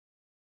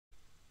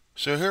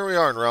So here we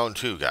are in round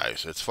two,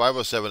 guys. It's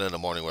 5:07 in the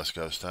morning West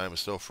Coast time.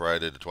 It's still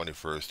Friday, the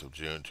 21st of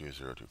June,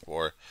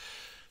 2024.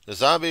 The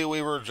zombie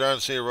weaver, John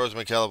C.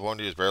 Roseman,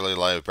 California, is barely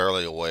alive,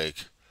 barely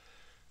awake,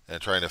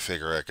 and trying to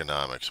figure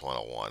economics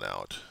 101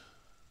 out.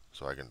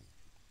 So I can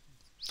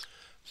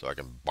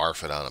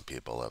barf it on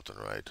people left and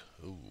right.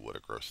 Ooh, what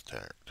a gross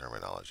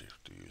terminology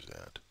to use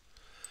that.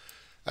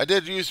 I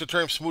did use the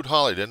term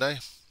smoot-holly, didn't I?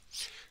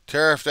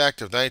 Tariff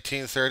Act of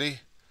 1930.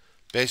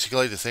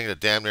 Basically, the thing that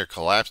damn near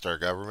collapsed our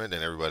government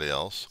and everybody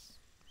else.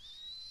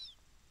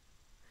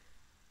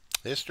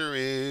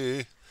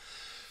 History.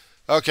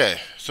 Okay,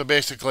 so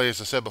basically, as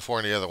I said before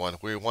in the other one,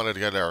 we wanted to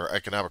get our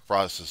economic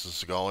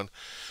processes going,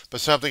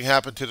 but something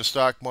happened to the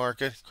stock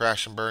market,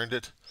 crashed and burned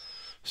it.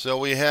 So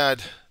we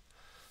had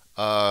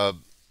a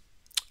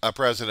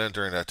president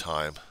during that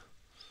time.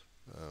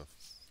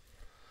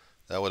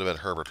 That would have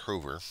been Herbert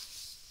Hoover.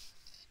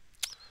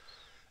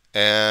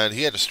 And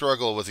he had to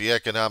struggle with the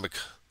economic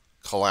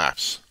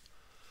collapse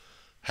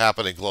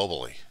happening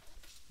globally.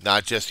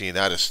 Not just the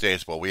United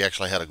States, but we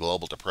actually had a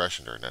global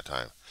depression during that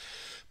time.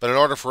 But in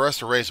order for us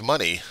to raise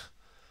money,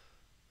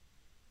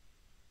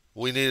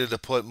 we needed to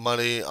put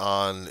money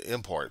on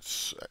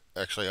imports,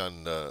 actually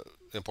on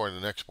import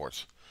and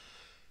exports.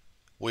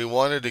 We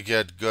wanted to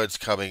get goods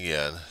coming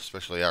in,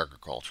 especially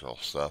agricultural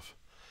stuff,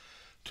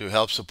 to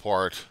help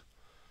support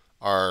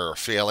our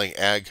failing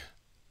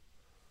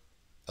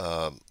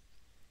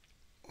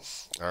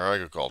our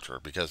agriculture,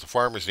 because the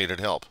farmers needed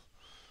help.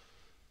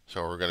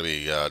 So we're going to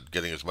be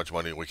getting as much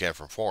money as we can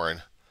from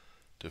foreign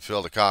to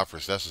fill the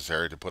coffers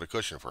necessary to put a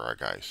cushion for our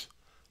guys.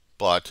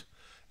 But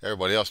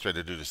everybody else tried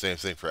to do the same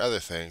thing for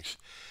other things.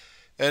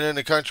 And in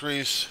the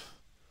countries,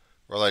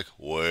 we're like,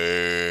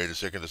 wait a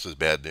second, this is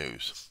bad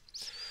news.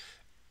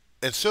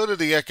 And so did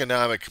the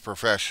economic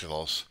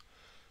professionals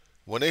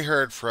when they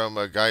heard from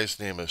a guy's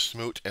name of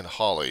Smoot and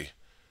Hawley.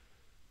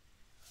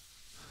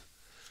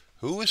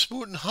 Who is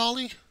Smoot and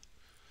Hawley?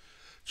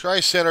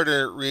 Try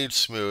Senator Reed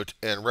Smoot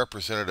and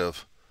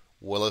Representative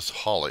Willis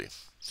Hawley.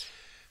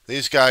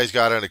 These guys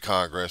got into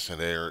Congress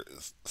and they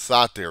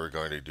thought they were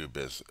going to do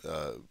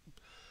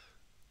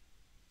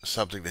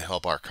something to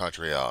help our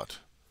country out.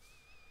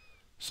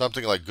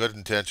 Something like good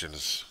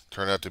intentions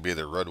turned out to be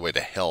the roadway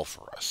to hell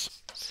for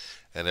us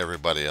and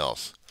everybody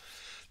else.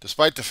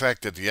 Despite the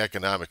fact that the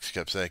economics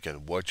kept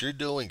thinking, what you're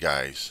doing,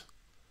 guys,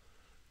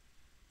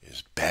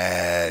 is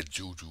bad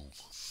juju.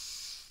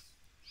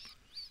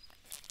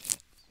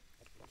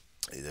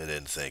 They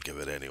didn't think of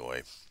it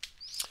anyway.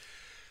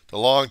 The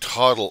long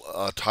title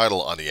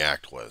on the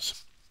act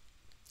was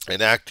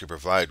an act to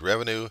provide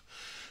revenue,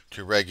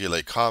 to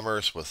regulate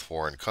commerce with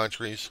foreign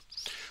countries,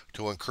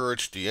 to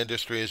encourage the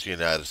industries of the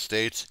United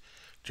States,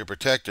 to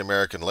protect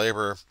American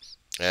labor,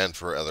 and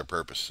for other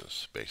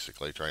purposes.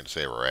 Basically trying to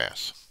save our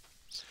ass.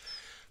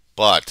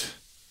 But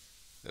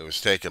it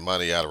was taking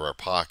money out of our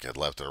pocket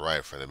left and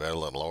right for the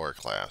middle and lower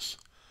class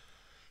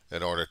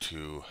in order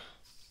to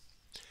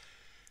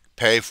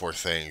pay for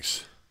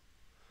things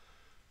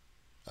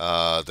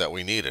that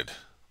we needed.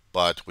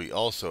 But we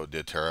also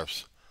did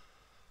tariffs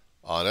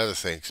on other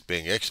things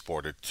being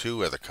exported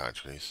to other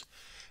countries.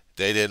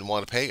 They didn't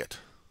want to pay it.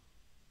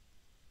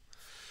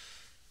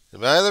 In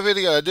my other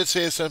video, I did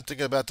say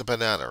something about the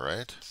banana,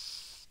 right?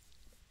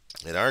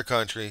 In our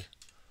country,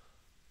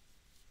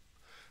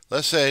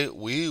 let's say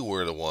we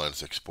were the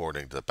ones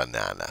exporting the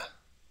banana.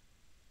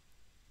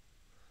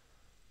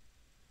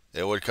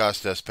 It would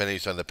cost us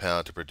pennies on the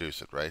pound to produce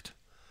it, right?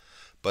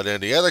 But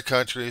in the other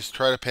countries,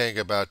 try to paying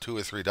about $2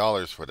 or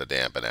 $3 for the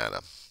damn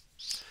banana.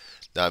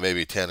 Now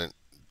maybe 5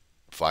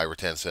 or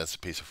 10 cents a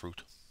piece of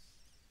fruit.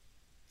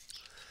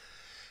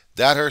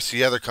 That hurts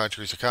the other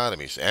countries'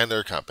 economies and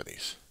their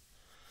companies.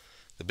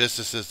 The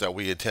businesses that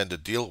we intend to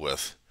deal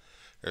with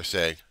are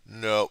saying,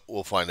 no,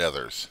 we'll find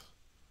others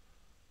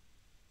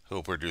who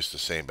will produce the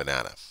same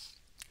banana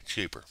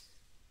cheaper.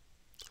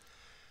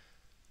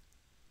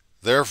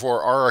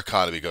 Therefore, our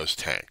economy goes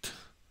tanked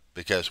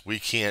because we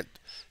can't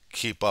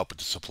keep up with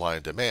the supply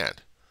and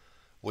demand.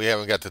 We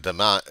haven't got the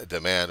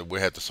demand. We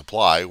have the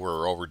supply.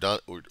 We're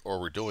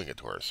overdoing it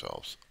to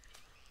ourselves.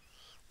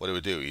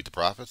 What do? Eat the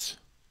profits?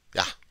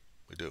 Yeah,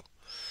 we do.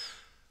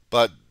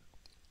 But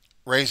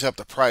raise up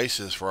the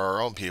prices for our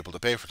own people to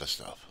pay for this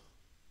stuff.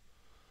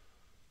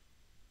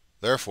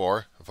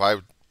 Therefore,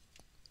 5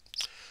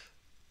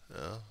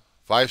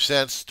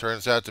 cents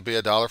turns out to be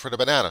 $1 for the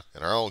banana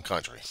in our own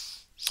country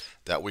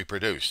that we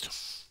produced.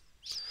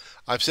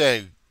 I'm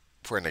saying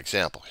for an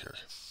example here.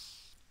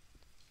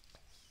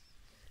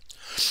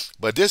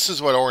 But this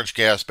is what Orange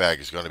Gasbag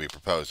is going to be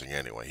proposing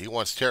anyway. He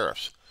wants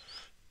tariffs.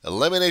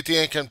 Eliminate the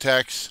income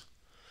tax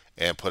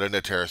and put in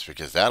the tariffs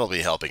because that'll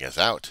be helping us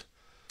out.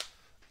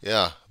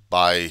 Yeah,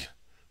 by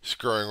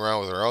screwing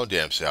around with our own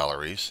damn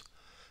salaries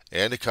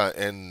and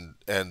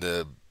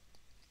the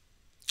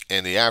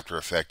after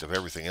effect of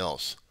everything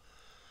else.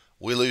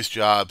 We lose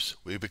jobs.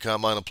 We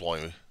become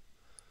unemployed.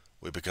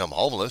 We become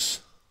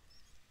homeless.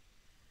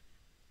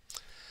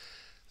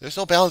 There's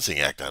no balancing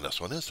act on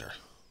this one, is there?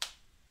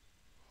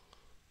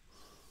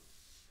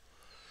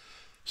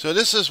 So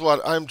this is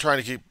what I'm trying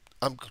to keep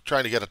I'm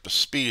trying to get up to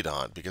speed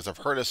on because I've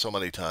heard it so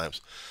many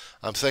times.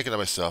 I'm thinking to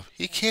myself,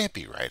 he can't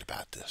be right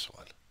about this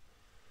one.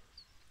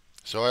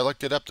 So I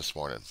looked it up this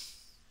morning.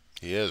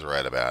 He is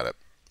right about it.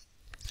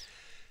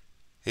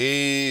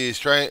 He's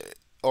trying,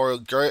 or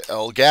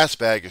gas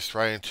bag is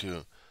trying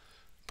to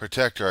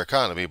protect our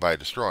economy by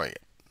destroying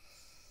it.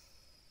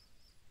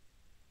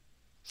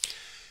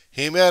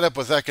 He met up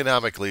with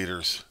economic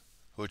leaders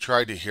who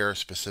tried to hear a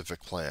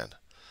specific plan.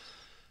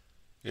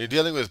 You're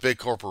dealing with big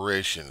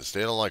corporations.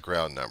 They don't like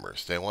round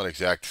numbers. They want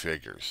exact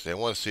figures. They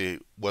want to see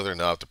whether or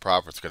not the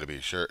profit's going to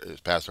be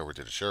passed over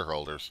to the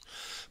shareholders,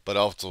 but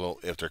also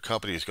if their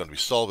company is going to be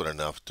solvent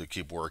enough to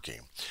keep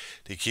working,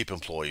 to keep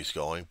employees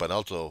going, but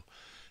also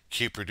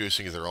keep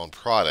producing their own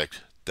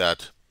product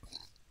that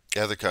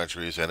other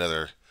countries and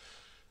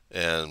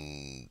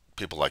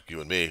people like you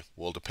and me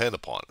will depend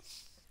upon.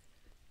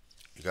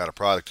 You got a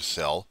product to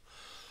sell.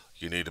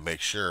 You need to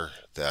make sure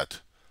that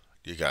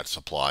you got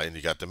supply and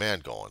you got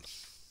demand going.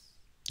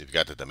 If you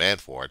got the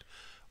demand for it,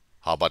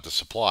 how about the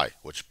supply,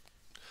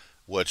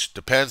 which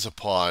depends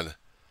upon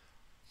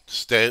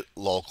state,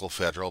 local,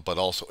 federal, but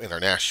also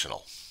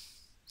international,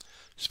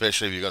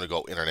 especially if you're going to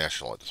go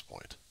international at this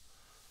point.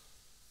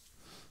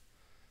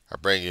 I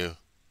bring you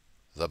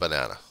the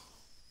banana.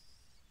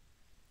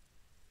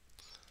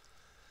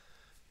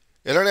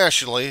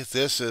 Internationally,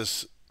 this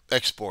is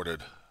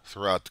exported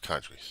throughout the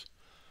countries.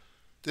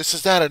 This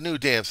is not a new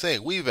damn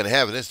thing. We've been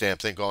having this damn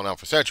thing going on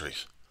for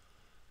centuries.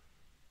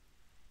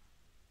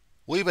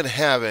 We've been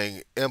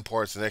having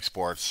imports and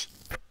exports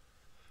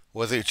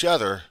with each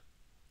other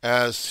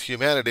as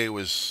humanity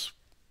was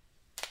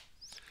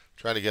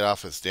trying to get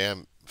off its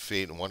damn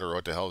feet and wonder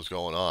what the hell is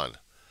going on.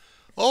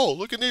 Oh,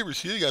 look at neighbors.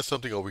 See, they got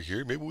something over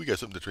here. Maybe we got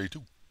something to trade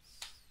too.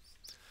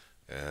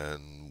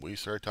 And we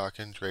start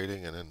talking,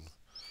 trading, and then,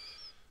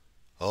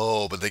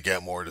 oh, but they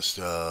got more to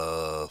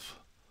stuff.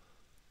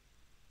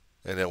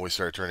 And then we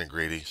start turning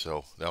greedy.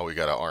 So now we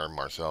got to arm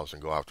ourselves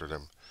and go after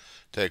them.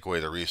 Take away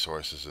the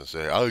resources and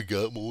say, I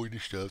got more to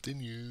stuff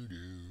than you do.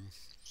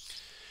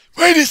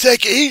 Wait a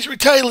second, he's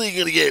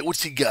retaliating again.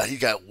 What's he got? He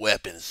got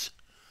weapons.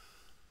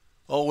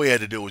 All we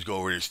had to do was go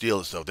over there and steal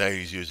the stuff. Now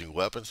he's using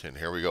weapons, and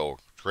here we go.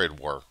 Trade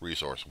war,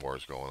 resource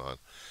wars going on.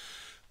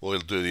 We'll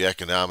do the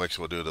economics.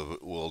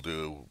 We'll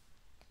do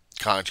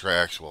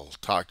contracts. We'll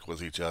talk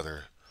with each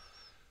other.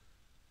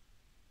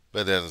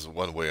 But then,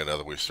 one way or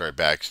another, we start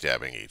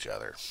backstabbing each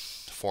other.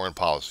 Foreign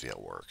policy at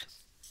work.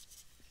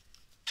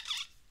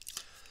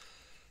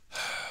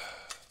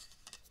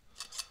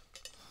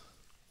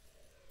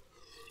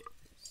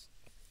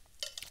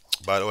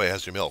 By the way,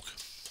 how's your milk?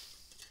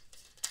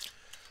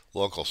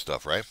 Local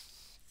stuff, right?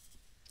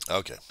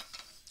 Okay.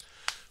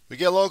 We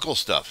get local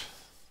stuff.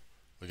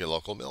 We get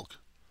local milk.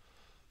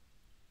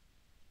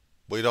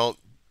 We don't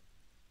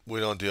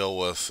deal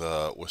with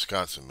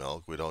Wisconsin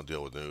milk. We don't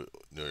deal with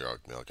New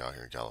York milk out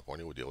here in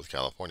California. We deal with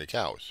California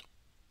cows.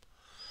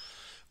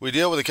 We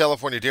deal with the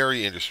California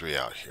dairy industry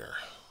out here.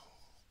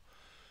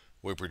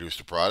 We produce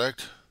the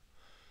product.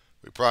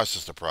 We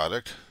process the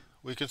product.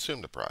 We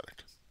consume the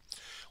product.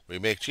 We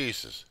make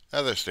cheeses.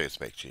 Other states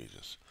make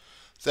cheeses.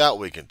 That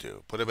we can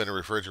do. Put them in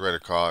refrigerator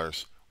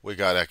cars. We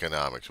got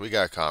economics. We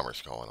got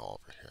commerce going on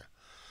over here.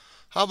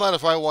 How about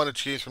if I wanted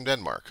cheese from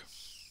Denmark?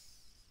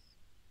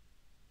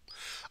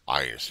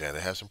 I understand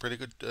they have some pretty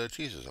good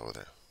cheeses over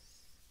there.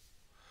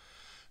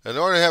 In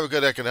order to have a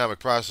good economic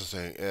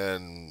processing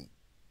and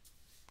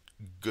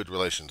good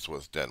relations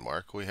with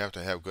Denmark, we have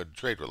to have good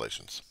trade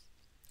relations.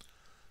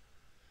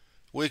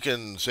 We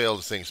can sell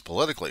things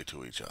politically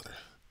to each other.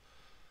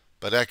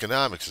 But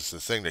economics is the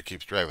thing that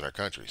keeps driving our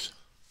countries.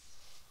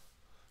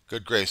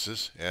 Good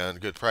graces and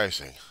good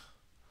pricing.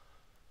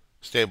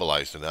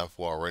 Stabilized enough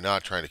while we're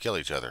not trying to kill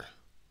each other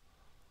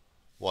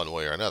one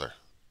way or another.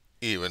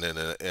 Even in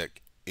the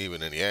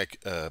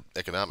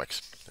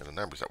economics and the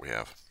numbers that we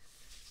have.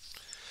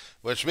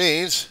 Which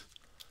means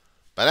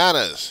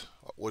bananas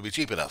would be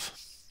cheap enough,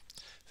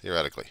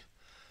 theoretically.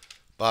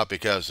 But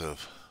because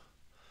of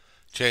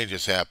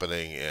changes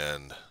happening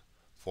in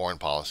foreign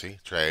policy,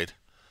 trade,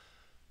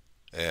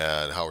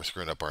 and how we're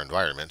screwing up our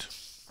environment,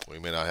 we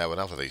may not have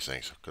enough of these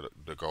things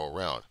to go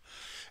around.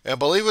 And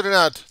believe it or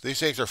not, these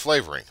things are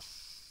flavoring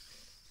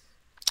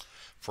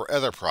for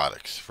other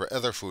products, for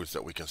other foods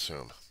that we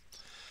consume,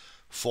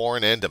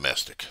 foreign and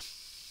domestic.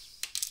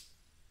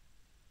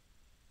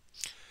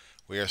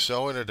 We are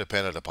so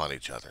interdependent upon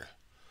each other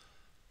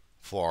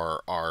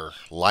for our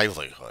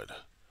livelihood,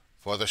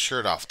 for the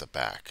shirt off the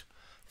back,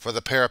 for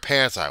the pair of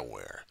pants I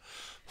wear,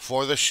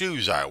 for the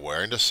shoes I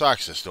wear, and the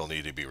socks that still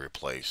need to be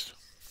replaced.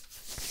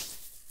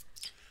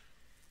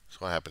 That's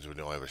what happens when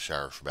you don't have a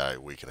shower for about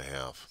a week and a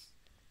half.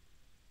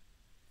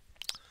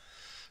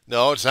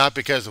 No, it's not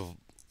because of,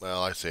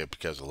 well, I say it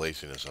because of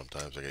laziness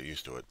sometimes. I get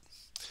used to it.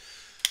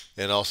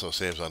 It also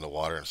saves on the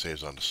water and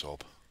saves on the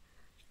soap.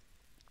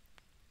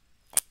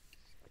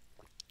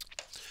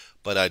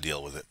 But I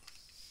deal with it.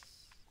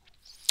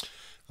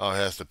 I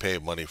have to pay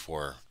money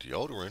for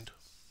deodorant.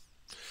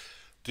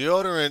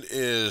 Deodorant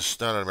is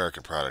not an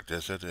American product,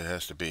 is it? It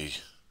has to be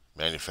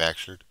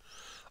manufactured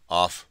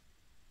off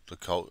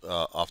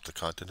off the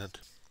continent.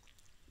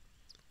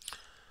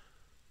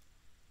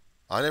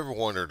 I never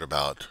wondered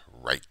about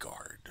Right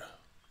Guard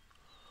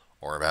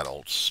or about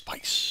Old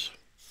Spice.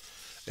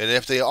 And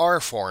if they are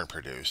foreign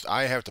produced,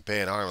 I have to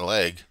pay an arm and a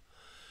leg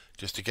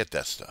just to get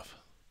that stuff.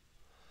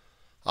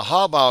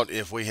 How about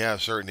if we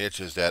have certain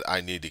itches that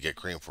I need to get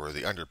cream for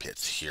the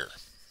underpits here?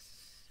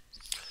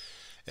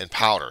 And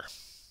powder.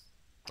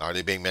 Are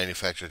they being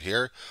manufactured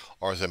here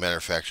or is it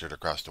manufactured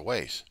across the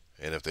ways?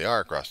 And if they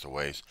are across the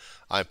ways,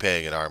 I'm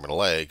paying an arm and a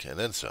leg and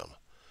then some.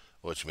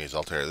 Which means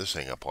I'll tear this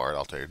thing apart,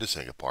 I'll tear this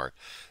thing apart,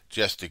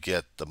 just to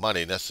get the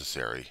money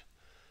necessary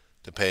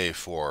to pay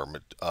for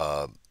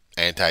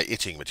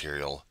anti-itching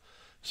material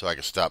so I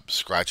can stop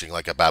scratching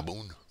like a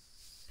baboon.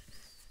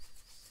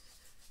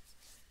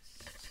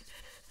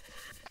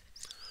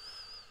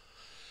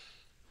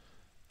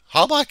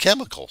 How about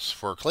chemicals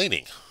for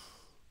cleaning?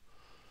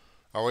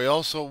 Are we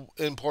also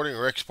importing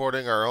or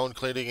exporting our own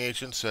cleaning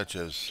agents such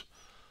as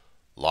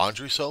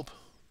laundry soap?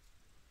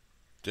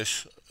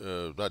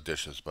 Not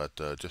dishes, but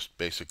just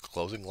basic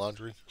clothing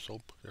laundry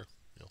soap here.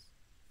 You know.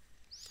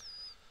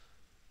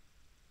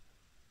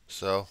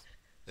 So,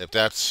 if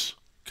that's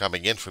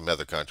coming in from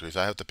other countries,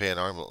 I have to pay an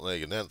arm and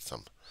leg and then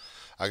some.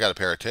 I got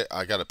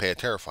to pay a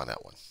tariff on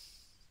that one.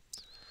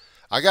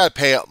 I got to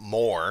pay up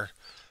more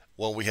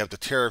when we have the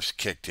tariffs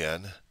kicked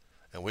in,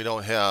 and we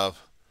don't have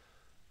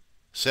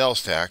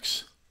sales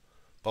tax,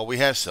 but we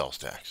have sales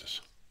taxes.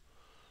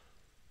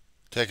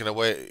 Take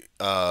away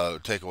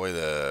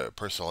the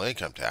personal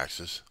income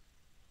taxes.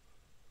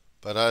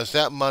 But is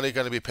that money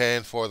going to be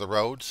paying for the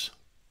roads,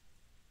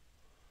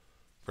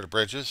 for the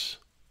bridges?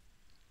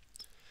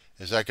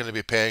 Is that going to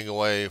be paying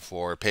away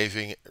for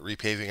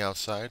repaving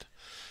outside,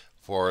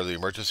 for the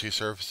emergency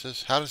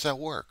services? How does that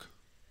work?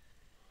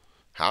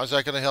 How is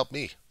that going to help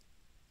me?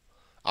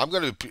 I'm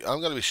going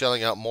to be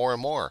shelling out more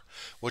and more,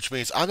 which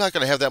means I'm not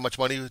going to have that much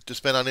money to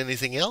spend on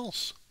anything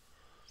else.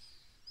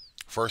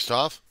 First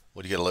off,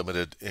 when you get a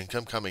limited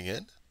income coming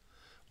in,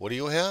 what do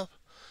you have?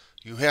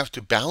 You have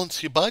to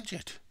balance your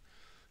budget.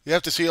 You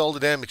have to see all the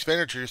damn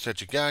expenditures that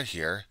you got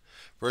here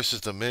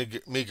versus the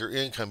meager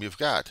income you've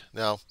got.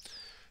 Now,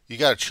 you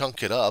got to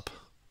chunk it up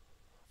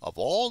of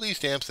all these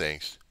damn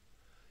things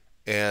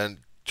and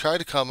try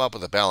to come up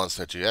with a balance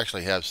that you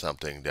actually have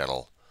something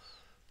that'll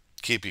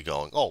keep you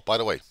going. Oh, by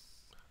the way,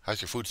 how's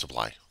your food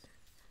supply?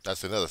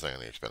 That's another thing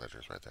on the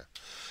expenditures right there.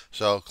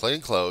 So,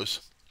 clean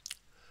clothes,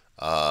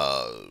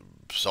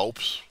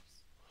 soaps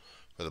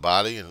for the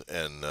body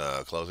and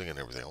clothing and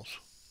everything else.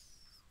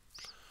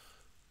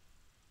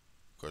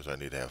 Of course, I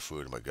need to have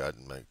food in my gut,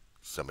 and my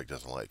stomach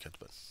doesn't like it,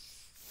 but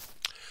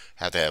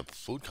have to have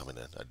food coming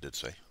in, I did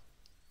say.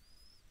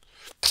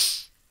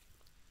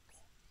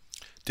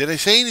 Did I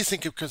say anything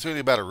concerning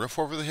about a roof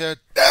over the head?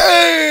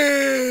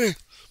 Hey!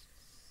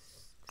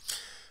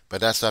 But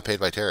that's not paid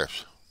by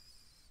tariffs.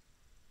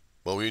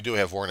 Well, we do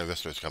have foreign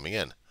investors coming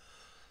in.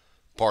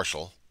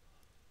 Partial.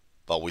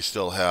 But we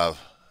still have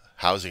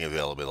housing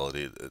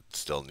availability that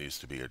still needs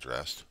to be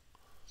addressed.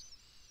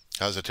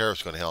 How's the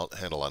tariffs going to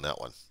handle on that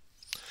one?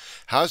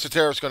 How's the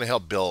tariffs going to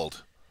help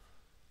build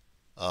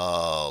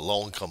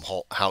low-income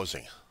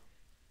housing?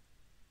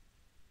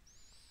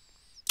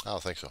 I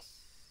don't think so.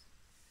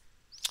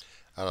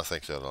 I don't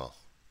think so at all.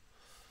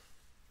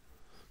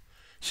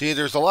 See,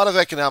 there's a lot of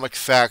economic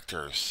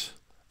factors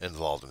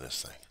involved in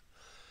this thing.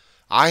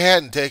 I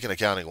hadn't taken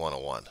Accounting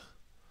 101.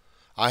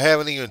 I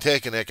haven't even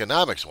taken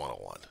Economics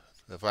 101.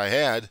 If I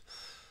had,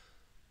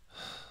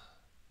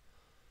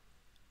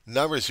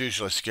 numbers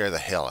usually scare the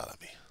hell out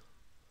of me.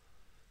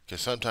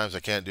 Because sometimes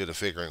I can't do the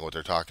figuring what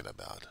they're talking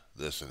about.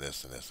 This and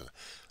this and this. And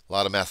a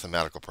lot of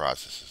mathematical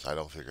processes. I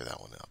don't figure that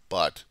one out.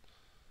 But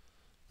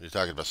when you're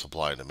talking about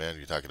supply and demand,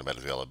 you're talking about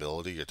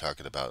availability, you're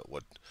talking about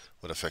what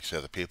affects the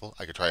other people,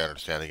 I can try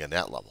understanding on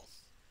that level.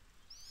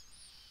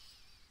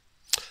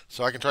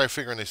 So I can try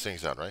figuring these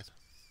things out, right?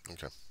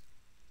 Okay.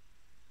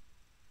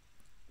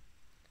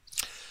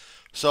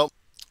 So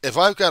if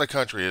I've got a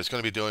country that's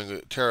going to be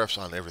doing tariffs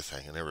on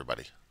everything and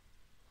everybody,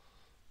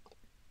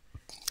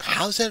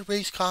 how's that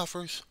raise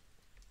coffers?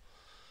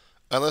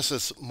 Unless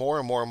it's more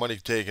and more money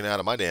taken out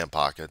of my damn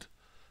pocket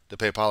to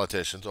pay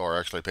politicians or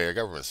actually pay a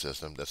government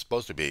system that's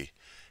supposed to be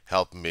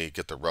helping me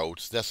get the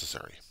roads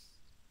necessary.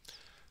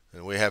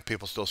 And we have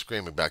people still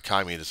screaming about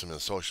communism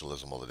and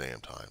socialism all the damn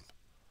time.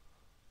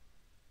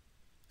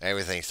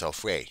 Everything's so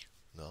free.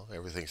 No,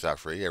 everything's not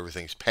free.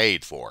 Everything's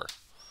paid for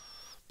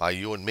by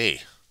you and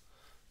me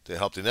to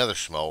help the other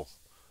schmo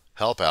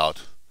help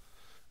out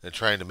in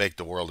trying to make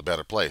the world a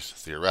better place,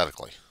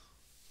 theoretically.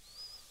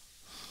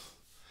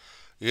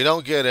 You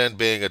don't get in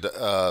being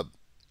a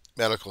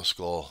medical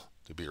school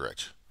to be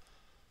rich.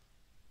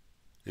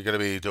 You're going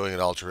to be doing it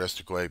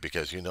altruistic way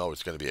because you know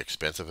it's going to be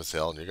expensive as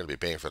hell and you're going to be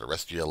paying for the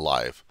rest of your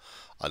life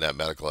on that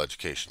medical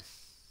education.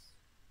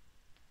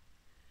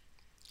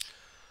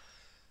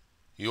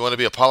 You want to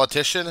be a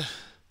politician?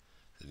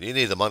 You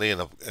need the money in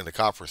the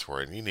coffers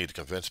for it, and you need to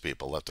convince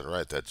people left and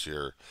right that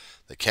you're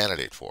the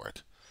candidate for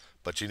it.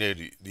 But you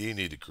need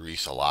to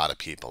grease a lot of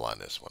people on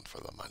this one for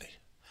the money.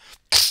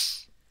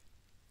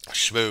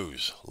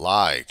 schmooze,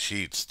 lie,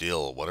 cheat,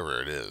 steal,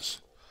 whatever it is.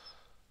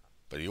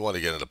 But you want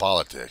to get into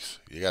politics,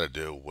 you got to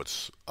do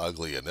what's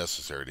ugly and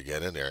necessary to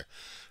get in there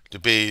to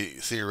be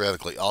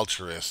theoretically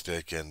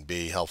altruistic and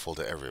be helpful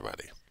to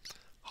everybody.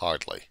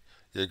 Hardly.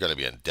 You're going to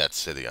be in debt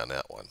city on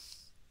that one.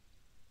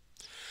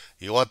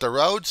 You want the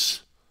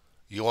roads?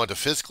 You want the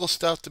physical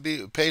stuff to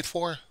be paid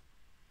for?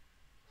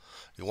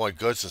 You want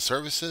goods and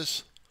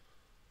services?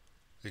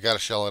 You got to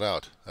shell it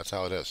out. That's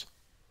how it is.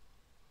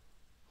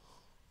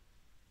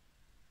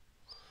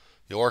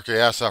 You work your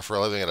ass off for a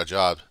living at a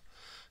job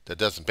that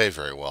doesn't pay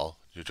very well.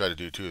 You try to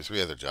do 2 or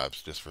 3 other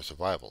jobs just for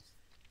survival.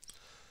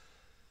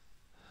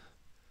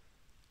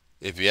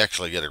 If you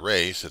actually get a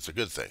raise, it's a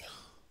good thing.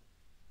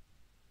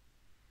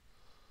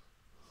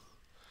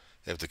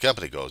 If the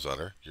company goes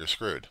under, you're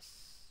screwed.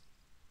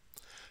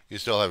 You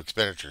still have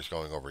expenditures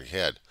going over your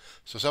head.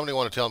 So somebody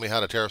want to tell me how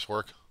the tariffs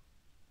work?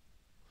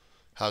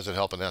 How's it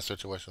help in that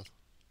situation?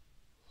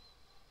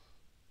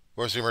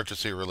 Where's the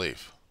emergency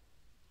relief?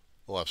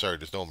 Well, I'm sorry,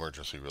 there's no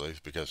emergency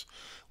relief because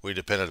we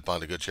depended upon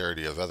the good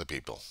charity of other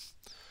people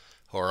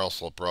who are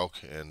also broke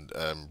and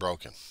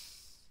broken.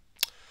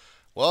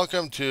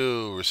 Welcome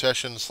to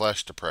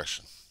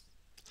recession/depression.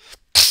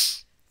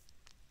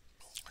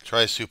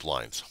 Try soup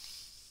lines.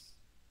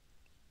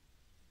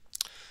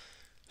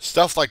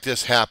 Stuff like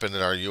this happened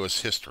in our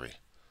U.S. history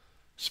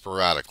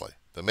sporadically.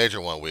 The major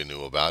one we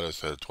knew about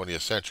is the 20th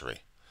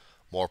century,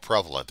 more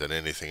prevalent than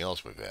anything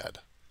else we've had.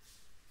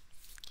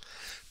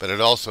 But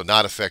it also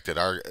not affected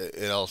our.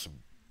 It also,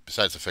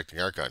 besides affecting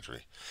our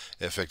country,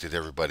 it affected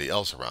everybody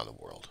else around the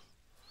world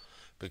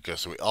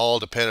because we all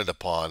depended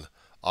upon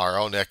our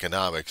own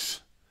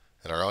economics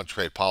and our own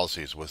trade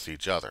policies with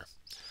each other.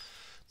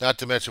 Not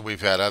to mention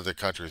we've had other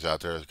countries out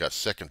there that got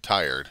sick and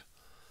tired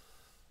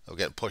of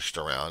getting pushed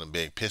around and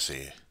being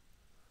pissy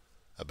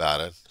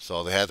about it,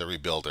 so they had to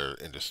rebuild their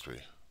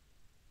industry.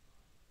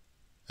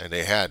 And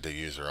they had to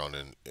use their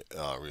own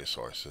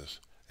resources.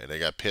 And they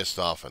got pissed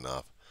off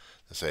enough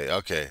to say,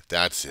 okay,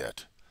 that's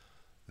it.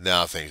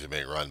 Now things are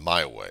being run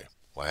my way.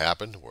 What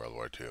happened? World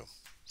War II.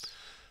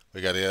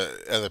 We got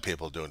the other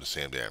people doing the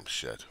same damn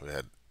shit. We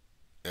had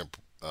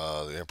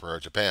the Emperor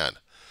of Japan.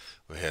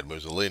 We had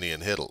Mussolini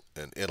in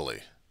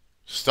Italy.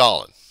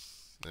 Stalin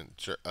in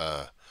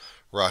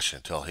Russia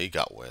until he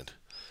got wind.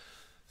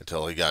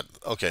 Until he got,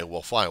 okay,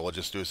 well, fine, we'll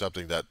just do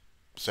something that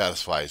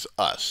satisfies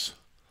us.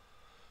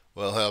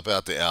 We'll help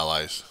out the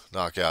Allies,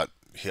 knock out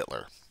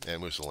Hitler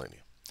and Mussolini.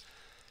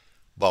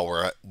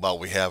 But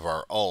we have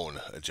our own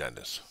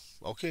agendas.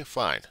 Okay,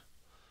 fine.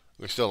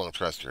 We still don't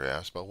trust your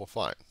ass, but we're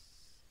fine.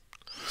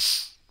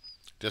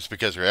 Just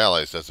because you're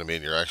allies doesn't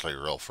mean you're actually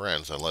real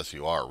friends unless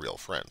you are real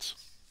friends.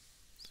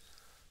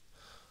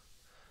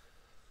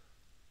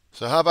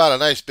 So how about a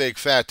nice big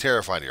fat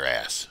tariff on your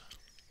ass?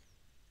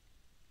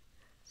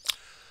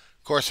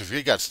 Of course, if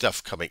you got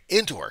stuff coming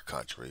into our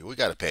country, we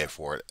got to pay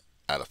for it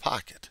out of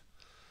pocket.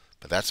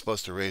 But that's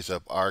supposed to raise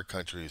up our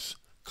country's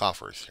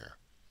coffers here.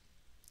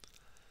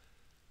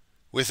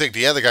 We think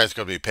the other guy's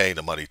going to be paying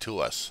the money to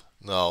us.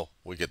 No,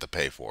 we get to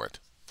pay for it.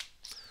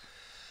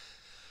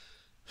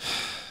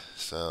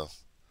 So,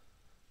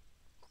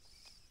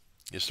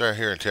 you start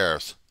hearing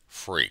tariffs,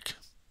 freak.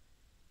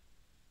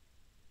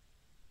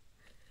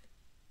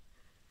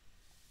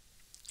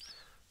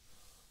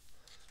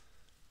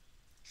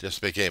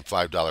 Just became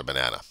 $5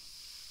 banana.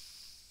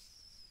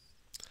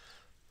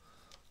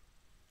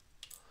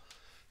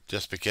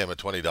 Just became a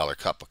 $20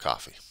 cup of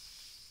coffee.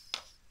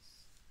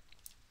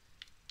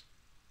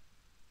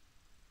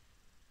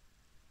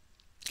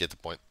 Get the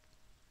point?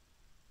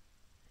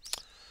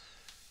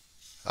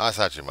 I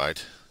thought you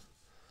might.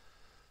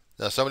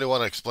 Now, somebody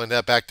want to explain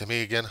that back to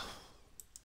me again?